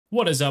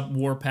What is up,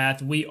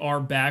 Warpath? We are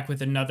back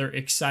with another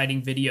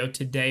exciting video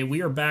today.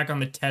 We are back on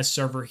the test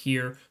server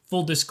here.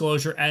 Full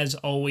disclosure, as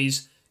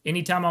always,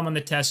 anytime I'm on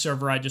the test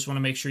server, I just want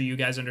to make sure you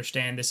guys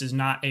understand this is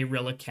not a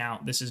real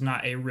account. This is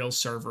not a real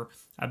server.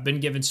 I've been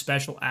given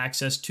special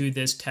access to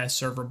this test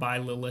server by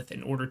Lilith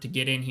in order to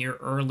get in here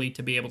early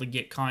to be able to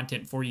get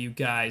content for you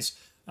guys.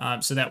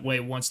 So that way,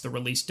 once the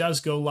release does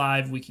go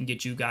live, we can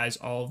get you guys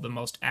all of the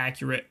most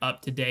accurate,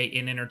 up-to-date,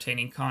 and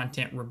entertaining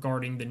content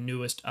regarding the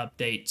newest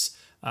updates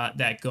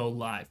that go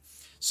live.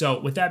 So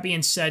with that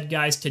being said,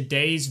 guys,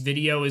 today's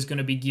video is going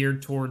to be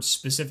geared towards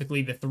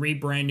specifically the 3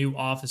 brand new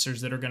officers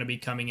that are going to be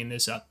coming in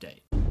this update.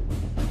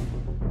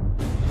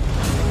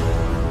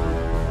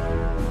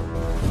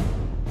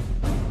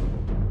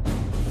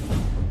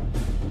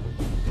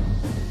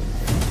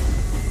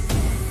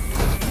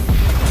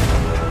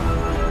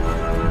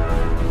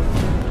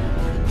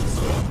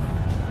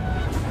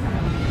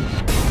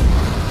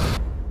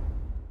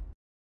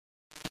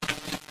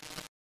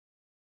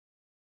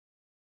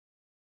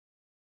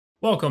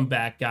 Welcome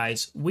back,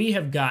 guys. We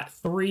have got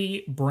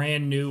 3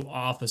 brand new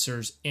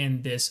officers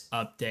in this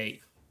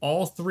update.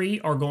 All 3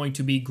 are going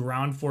to be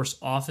ground force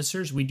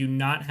officers. We do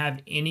not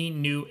have any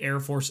new Air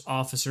Force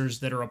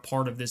officers that are a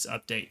part of this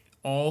update.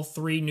 All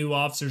 3 new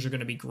officers are going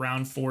to be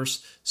ground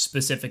force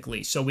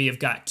specifically. So we have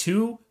got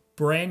 2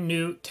 brand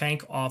new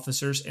tank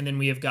officers, and then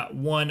we have got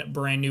 1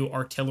 brand new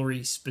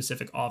artillery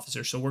specific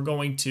officer. So we're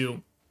going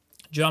to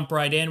jump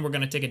right in. We're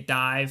going to take a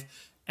dive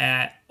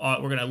at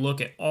we're going to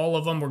look at all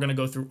of them. We're going to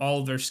go through all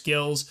of their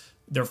skills,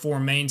 their 4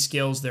 main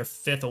skills, their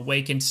 5th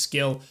awakened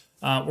skill.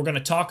 We're going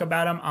to talk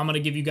about them. I'm going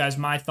to give you guys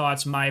my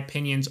thoughts, my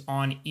opinions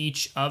on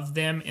each of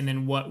them, and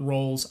then what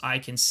roles I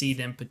can see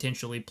them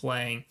potentially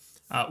playing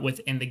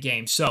within the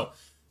game. So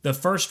the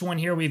first one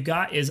here we've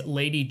got is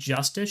Lady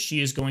Justice.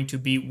 She is going to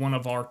be one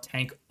of our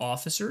tank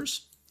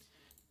officers.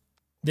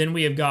 Then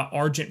we have got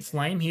Argent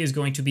Flame. He is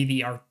going to be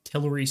the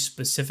artillery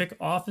specific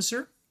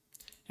officer.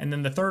 And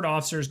then the 3rd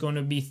officer is going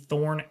to be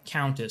Thorn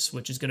Countess,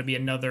 which is going to be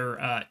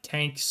another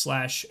tank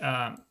slash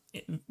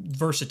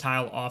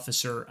versatile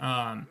officer.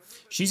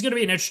 She's going to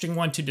be an interesting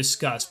one to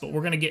discuss, but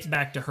we're going to get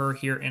back to her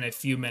here in a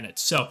few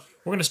minutes. So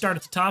we're going to start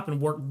at the top and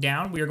work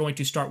down. We are going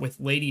to start with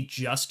Lady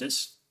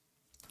Justice.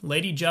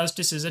 Lady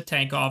Justice is a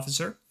tank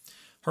officer.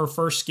 Her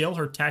first skill,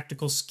 her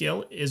tactical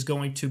skill, is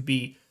going to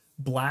be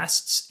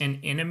blasts an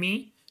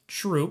enemy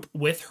troop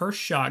with her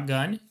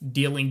shotgun,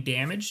 dealing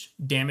damage.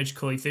 Damage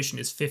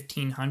coefficient is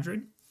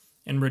 1500.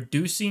 And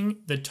reducing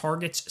the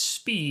target's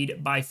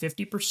speed by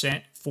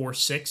 50% for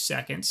 6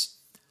 seconds.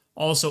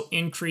 Also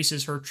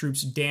increases her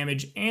troops'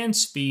 damage and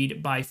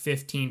speed by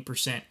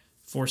 15%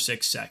 for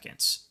 6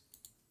 seconds.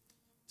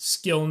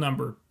 Skill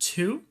number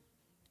 2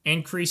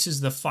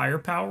 increases the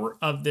firepower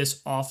of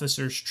this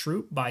officer's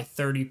troop by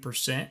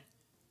 30%.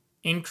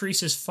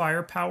 Increases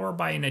firepower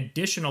by an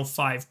additional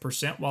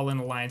 5% while in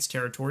Alliance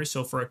territory,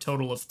 so for a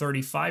total of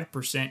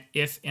 35%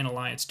 if in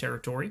Alliance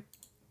territory.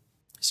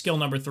 Skill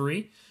number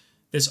 3.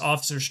 This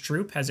officer's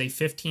troop has a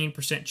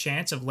 15%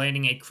 chance of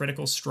landing a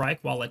critical strike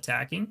while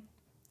attacking,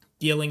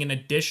 dealing an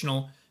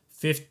additional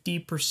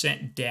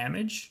 50%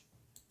 damage.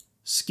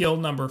 Skill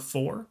number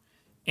 4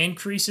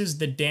 increases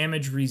the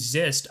damage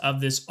resist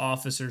of this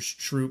officer's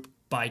troop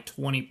by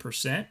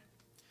 20%.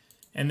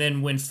 And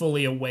then when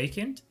fully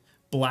awakened,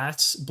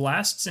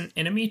 blasts an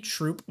enemy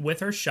troop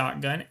with her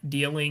shotgun,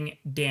 dealing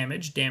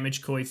damage.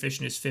 Damage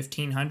coefficient is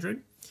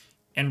 1500.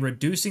 And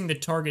reducing the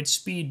target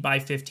speed by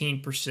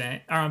 15%,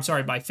 or I'm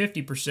sorry, by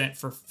 50%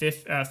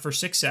 for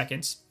 6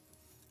 seconds.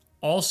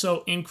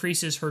 Also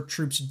increases her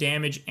troops'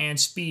 damage and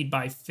speed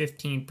by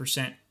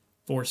 15%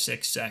 for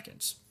 6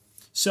 seconds.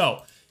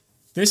 So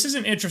this is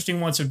an interesting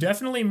one. So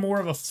definitely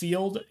more of a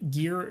field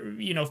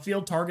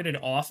targeted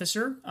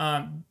officer.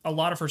 A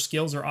lot of her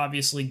skills are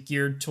obviously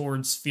geared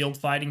towards field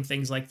fighting,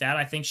 things like that.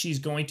 I think she's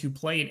going to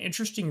play an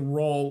interesting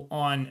role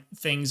on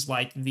things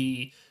like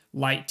the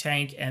light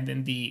tank and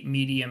then the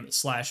medium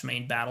 /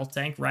 main battle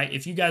tank, right?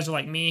 If you guys are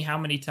like me, how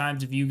many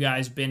times have you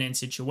guys been in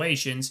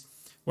situations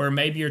where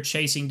maybe you're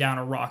chasing down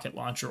a rocket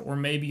launcher or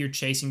maybe you're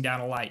chasing down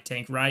a light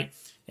tank, right?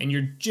 And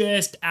you're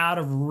just out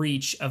of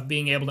reach of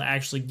being able to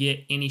actually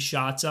get any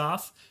shots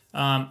off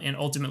and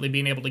ultimately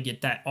being able to get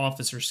that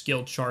officer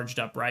skill charged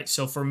up, right?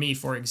 So for me,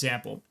 for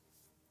example,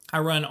 I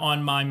run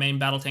on my main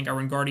battle tank, I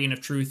run Guardian of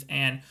Truth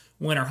and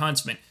Winter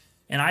Huntsman.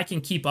 And I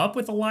can keep up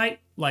with the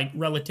light, like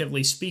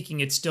relatively speaking,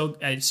 it's still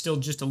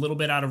just a little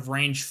bit out of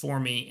range for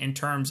me in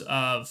terms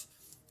of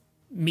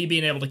me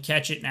being able to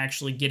catch it and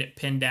actually get it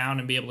pinned down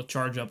and be able to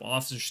charge up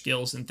officer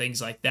skills and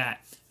things like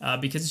that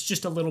because it's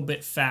just a little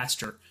bit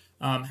faster.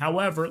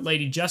 However,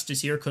 Lady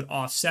Justice here could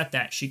offset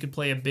that. She could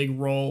play a big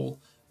role,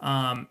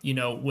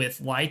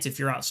 with lights if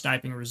you're out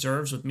sniping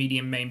reserves with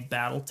medium main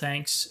battle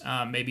tanks,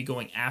 maybe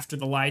going after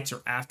the lights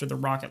or after the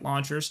rocket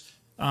launchers.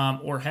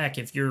 Or heck,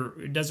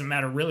 it doesn't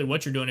matter really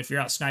what you're doing. If you're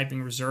out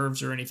sniping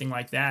reserves or anything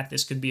like that,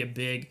 this could be a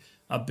big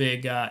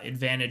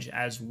advantage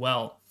as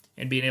well.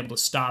 And being able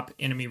to stop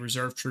enemy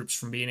reserve troops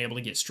from being able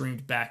to get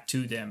streamed back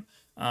to them,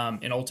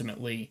 and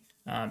ultimately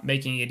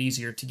making it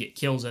easier to get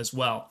kills as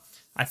well.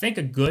 I think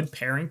a good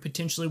pairing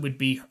potentially would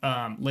be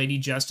Lady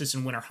Justice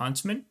and Winter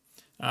Huntsman.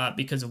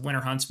 Because of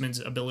Winter Huntsman's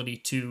ability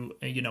to,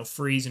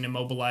 freeze and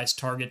immobilize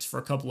targets for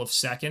a couple of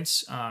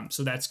seconds.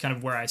 So that's kind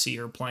of where I see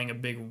her playing a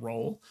big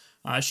role.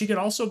 She could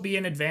also be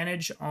an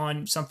advantage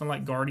on something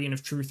like Guardian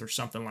of Truth or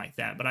something like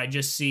that. But I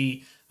just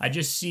see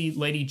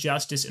Lady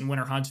Justice and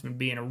Winter Huntsman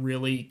being a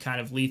really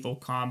kind of lethal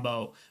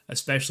combo,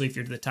 especially if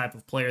you're the type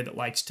of player that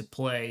likes to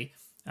play,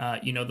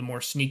 the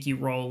more sneaky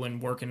role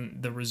and working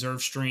the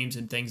reserve streams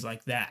and things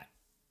like that.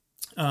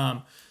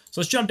 So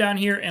let's jump down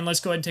here and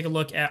let's go ahead and take a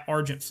look at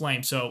Argent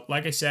Flame. So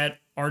like I said,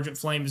 Argent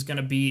Flame is going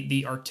to be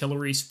the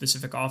artillery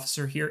specific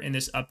officer here in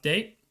this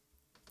update.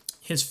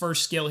 His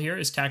first skill here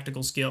is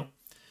tactical skill.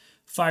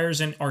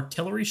 Fires an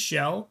artillery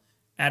shell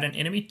at an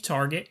enemy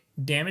target,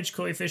 damage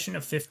coefficient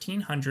of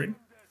 1500.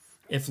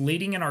 If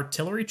leading an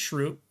artillery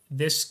troop,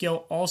 this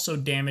skill also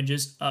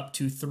damages up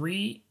to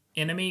 3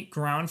 enemy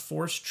ground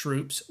force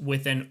troops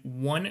within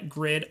 1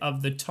 grid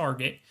of the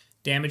target,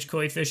 damage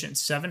coefficient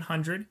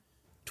 700.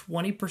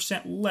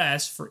 20%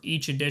 less for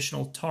each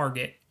additional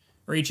target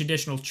or each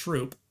additional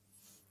troop.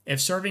 If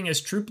serving as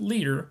troop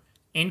leader,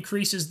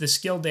 increases the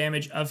skill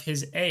damage of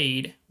his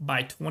aide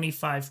by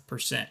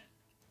 25%.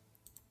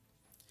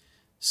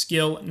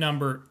 Skill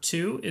number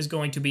 2 is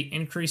going to be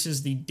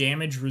increases the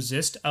damage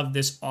resist of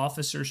this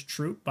officer's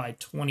troop by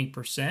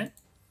 20%.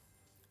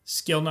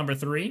 Skill number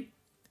 3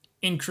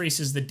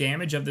 increases the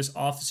damage of this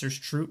officer's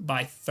troop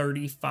by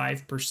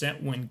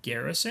 35% when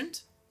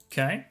garrisoned.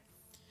 Okay.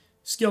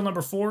 Skill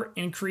number 4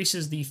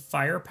 increases the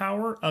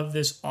firepower of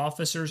this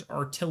officer's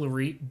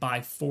artillery by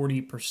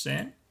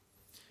 40%.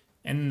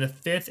 And the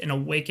 5th and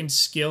awakened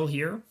skill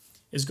here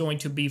is going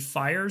to be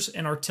fires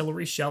an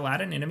artillery shell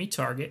at an enemy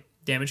target,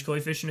 damage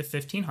coefficient of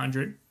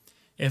 1500.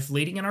 If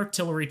leading an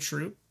artillery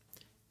troop,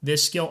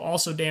 this skill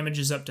also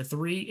damages up to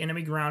 3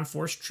 enemy ground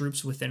force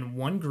troops within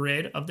 1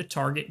 grid of the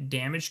target,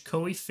 damage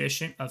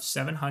coefficient of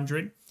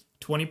 700,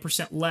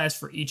 20% less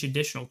for each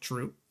additional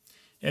troop.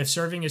 If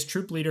serving as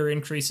troop leader,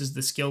 increases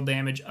the skill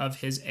damage of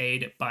his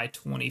aide by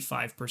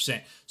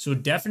 25%. So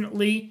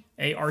definitely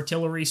a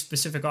artillery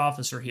specific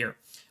officer here.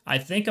 I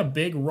think a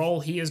big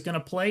role he is going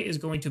to play is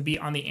going to be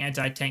on the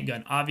anti-tank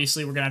gun.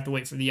 Obviously, we're going to have to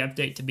wait for the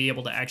update to be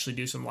able to actually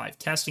do some live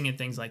testing and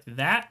things like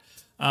that.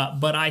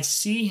 But I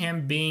see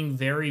him being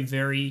very,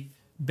 very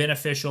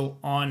beneficial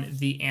on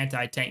the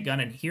anti-tank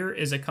gun. And here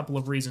is a couple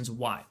of reasons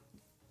why.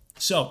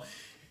 So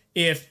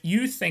if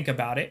you think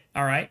about it,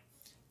 all right,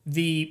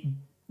 the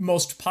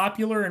most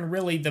popular and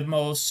really the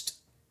most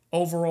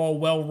overall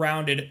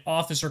well-rounded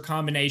officer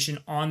combination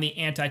on the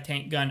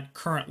anti-tank gun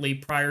currently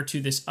prior to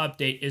this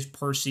update is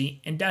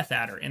Percy and Death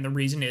Adder. And the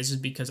reason is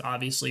because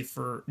obviously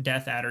for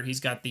Death Adder,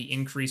 he's got the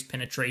increased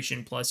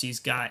penetration, plus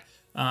he's got,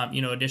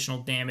 additional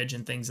damage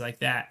and things like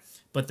that.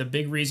 But the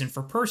big reason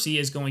for Percy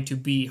is going to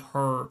be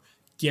her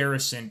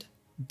garrisoned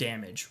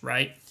damage,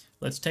 right?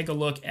 Let's take a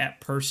look at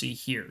Percy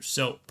here.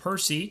 So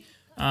Percy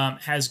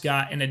has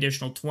got an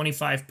additional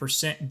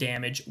 25%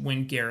 damage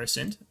when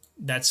garrisoned.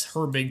 That's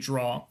her big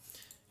draw.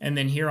 And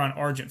then here on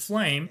Argent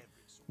Flame,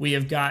 we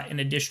have got an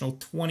additional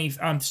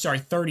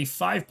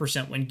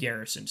 35% when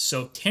garrisoned.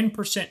 So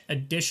 10%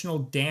 additional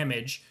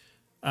damage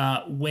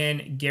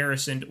when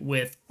garrisoned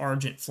with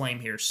Argent Flame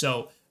here.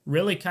 So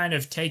really kind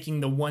of taking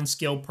the one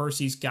skill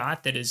Percy's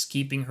got that is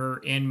keeping her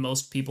in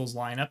most people's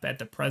lineup at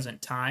the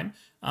present time,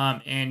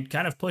 and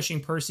kind of pushing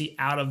Percy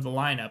out of the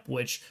lineup,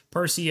 which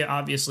Percy,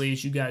 obviously,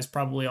 as you guys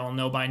probably all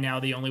know by now,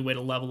 the only way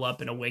to level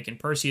up and awaken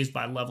Percy is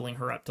by leveling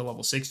her up to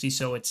level 60,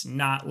 so it's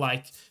not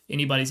like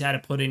anybody's had to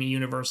put any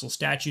universal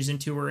statues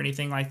into her or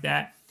anything like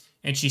that.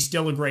 And she's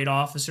still a great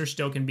officer,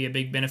 still can be a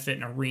big benefit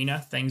in arena,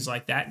 things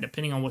like that. And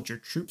depending on what your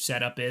troop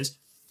setup is,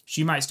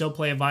 she might still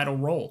play a vital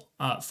role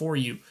for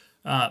you.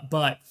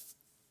 But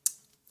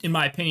in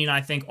my opinion, I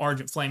think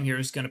Argent Flame here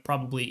is going to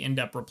probably end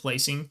up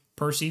replacing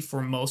Percy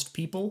for most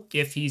people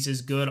if he's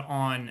as good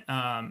on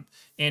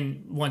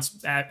in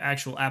once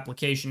actual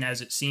application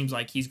as it seems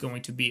like he's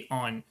going to be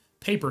on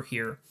paper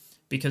here,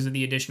 because of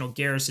the additional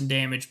garrison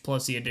damage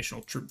plus the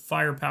additional troop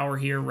firepower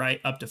here, right,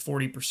 up to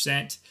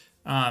 40%.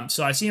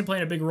 So I see him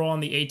playing a big role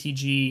on the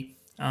ATG.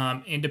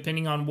 And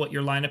depending on what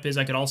your lineup is,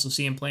 I could also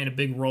see him playing a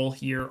big role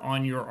here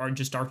on your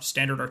just our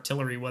standard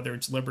artillery, whether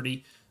it's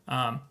Liberty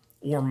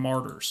or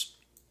Martyrs.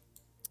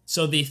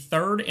 So the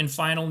third and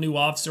final new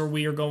officer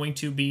we are going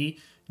to be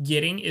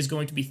getting is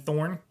going to be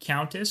Thorn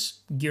Countess,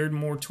 geared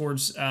more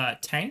towards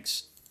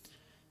tanks.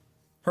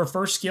 Her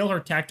first skill, her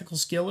tactical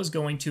skill, is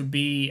going to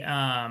be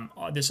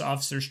this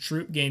officer's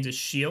troop gains a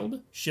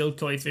shield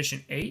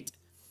coefficient 8.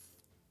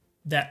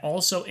 That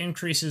also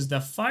increases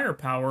the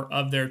firepower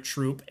of their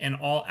troop and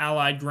all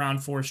allied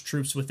ground force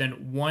troops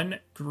within 1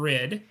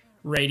 grid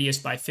radius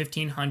by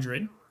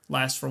 1500,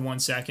 lasts for 1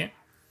 second.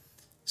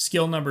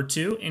 Skill number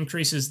 2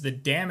 increases the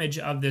damage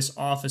of this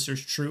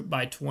officer's troop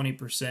by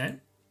 20%.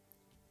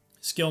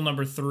 Skill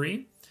number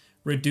 3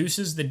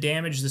 reduces the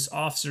damage this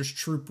officer's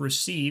troop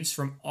receives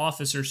from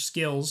officer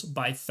skills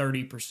by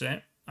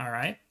 30%. All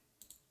right.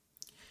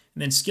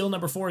 And then skill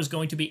number 4 is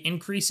going to be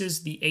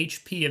increases the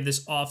HP of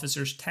this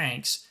officer's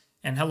tanks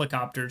and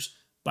helicopters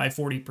by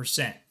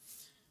 40%.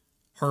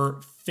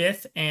 Her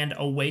 5th and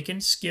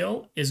Awakened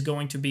skill is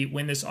going to be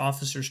when this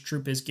officer's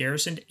troop is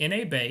garrisoned in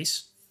a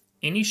base,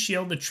 any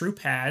shield the troop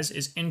has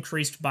is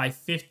increased by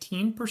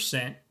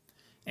 15%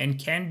 and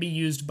can be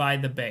used by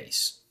the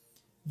base.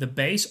 The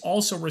base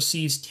also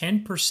receives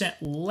 10%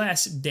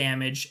 less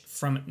damage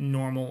from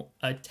normal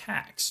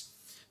attacks.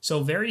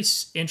 So very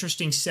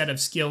interesting set of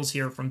skills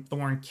here from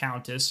Thorn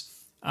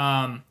Countess.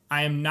 I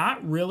am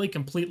not really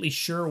completely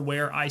sure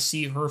where I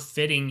see her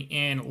fitting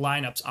in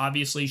lineups.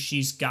 Obviously,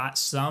 she's got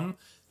some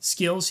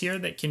skills here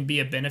that can be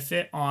a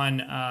benefit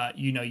on,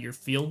 you know, your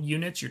field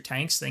units, your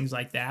tanks, things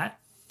like that.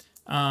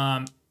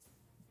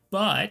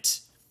 But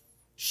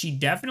she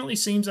definitely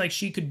seems like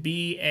she could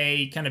be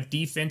a kind of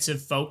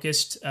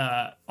defensive-focused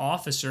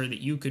officer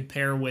that you could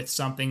pair with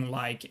something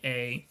like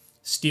a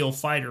Steel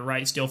Fighter,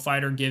 right? Steel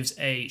Fighter gives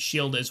a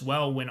shield as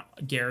well when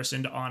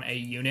garrisoned on a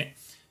unit,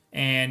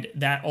 and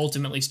that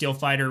ultimately Steel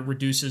Fighter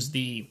reduces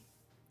the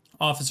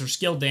officer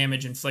skill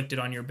damage inflicted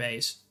on your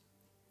base.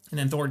 And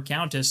then Thorn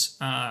Countess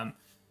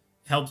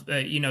helps,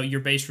 you know,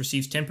 your base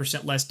receives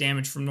 10% less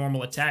damage from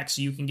normal attacks,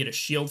 so you can get a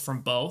shield from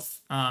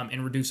both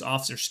and reduce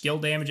officer skill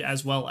damage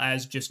as well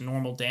as just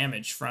normal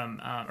damage from,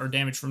 or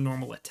damage from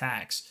normal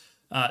attacks.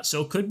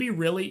 So it could be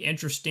really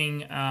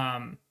interesting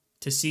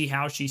to see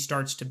how she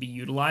starts to be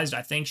utilized.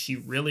 I think she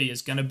really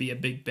is going to be a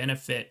big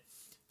benefit,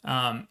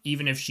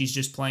 even if she's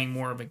just playing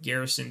more of a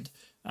garrisoned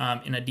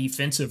in a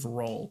defensive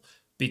role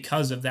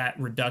because of that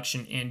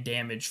reduction in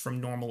damage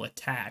from normal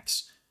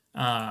attacks.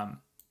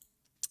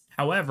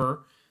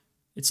 However,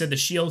 it said the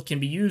shield can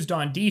be used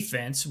on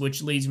defense,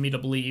 which leads me to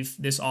believe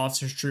this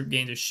officer's troop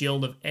gains a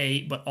shield of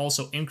 8, but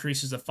also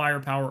increases the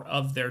firepower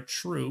of their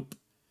troop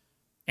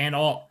and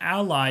all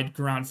allied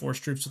ground force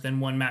troops within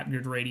 1 map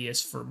grid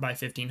radius by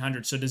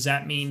 1,500. So does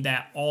that mean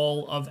that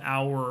all of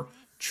our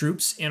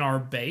troops in our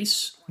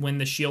base, when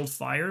the shield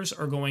fires,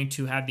 are going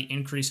to have the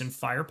increase in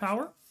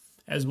firepower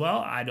as well?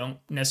 I don't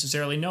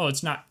necessarily know.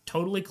 It's not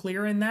totally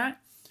clear in that,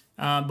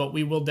 but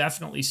we will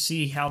definitely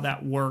see how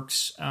that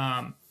works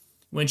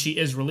when she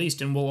is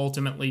released, and we'll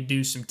ultimately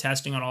do some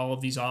testing on all of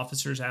these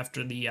officers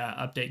after the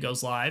update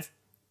goes live.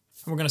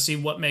 We're going to see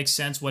what makes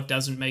sense, what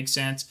doesn't make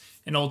sense,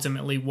 and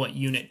ultimately what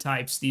unit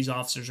types these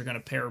officers are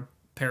going to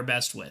pair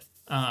best with.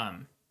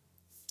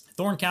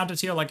 Thorn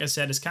Countess here, like I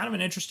said, is kind of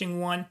an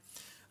interesting one.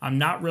 I'm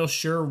not real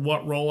sure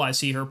what role I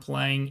see her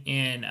playing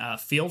in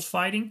field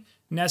fighting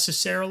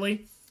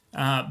necessarily,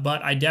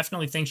 but I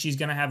definitely think she's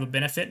going to have a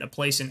benefit and a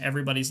place in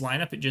everybody's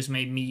lineup. It just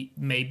may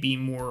be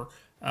more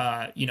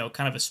you know,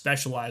 kind of a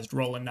specialized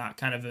role and not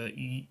kind of a,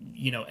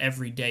 you know,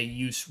 everyday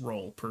use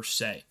role per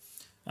se.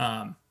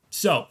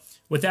 So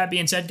with that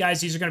being said,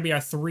 guys, these are going to be our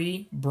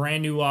 3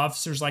 brand new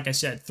officers. Like I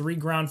said, 3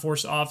 ground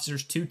force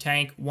officers, 2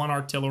 tank, 1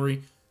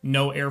 artillery,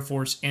 no air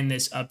force in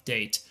this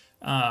update.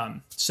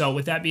 So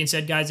with that being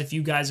said, guys, if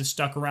you guys have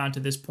stuck around to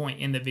this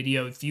point in the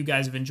video, if you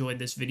guys have enjoyed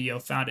this video,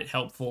 found it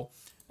helpful,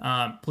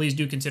 please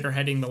do consider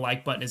hitting the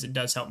like button, as it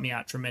does help me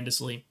out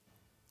tremendously.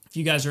 If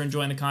you guys are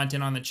enjoying the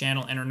content on the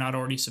channel and are not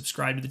already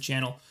subscribed to the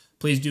channel,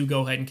 please do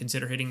go ahead and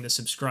consider hitting the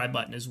subscribe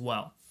button as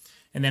well.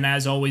 And then,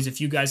 as always,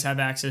 if you guys have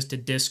access to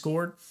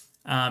Discord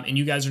and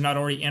you guys are not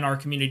already in our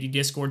community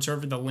Discord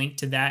server, the link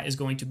to that is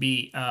going to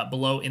be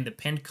below in the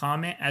pinned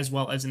comment, as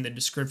well as in the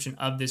description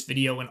of this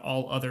video and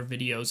all other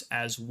videos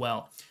as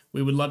well.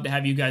 We would love to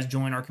have you guys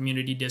join our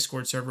community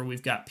Discord server.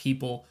 We've got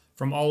people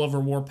from all over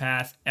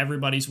Warpath.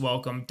 Everybody's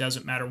welcome.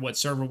 Doesn't matter what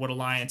server, what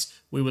alliance.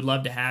 We would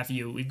love to have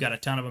you. We've got a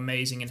ton of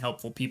amazing and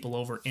helpful people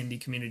over in the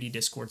community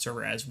Discord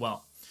server as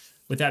well.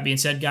 With that being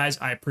said, guys,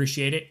 I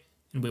appreciate it,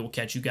 and we will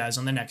catch you guys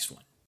on the next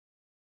one.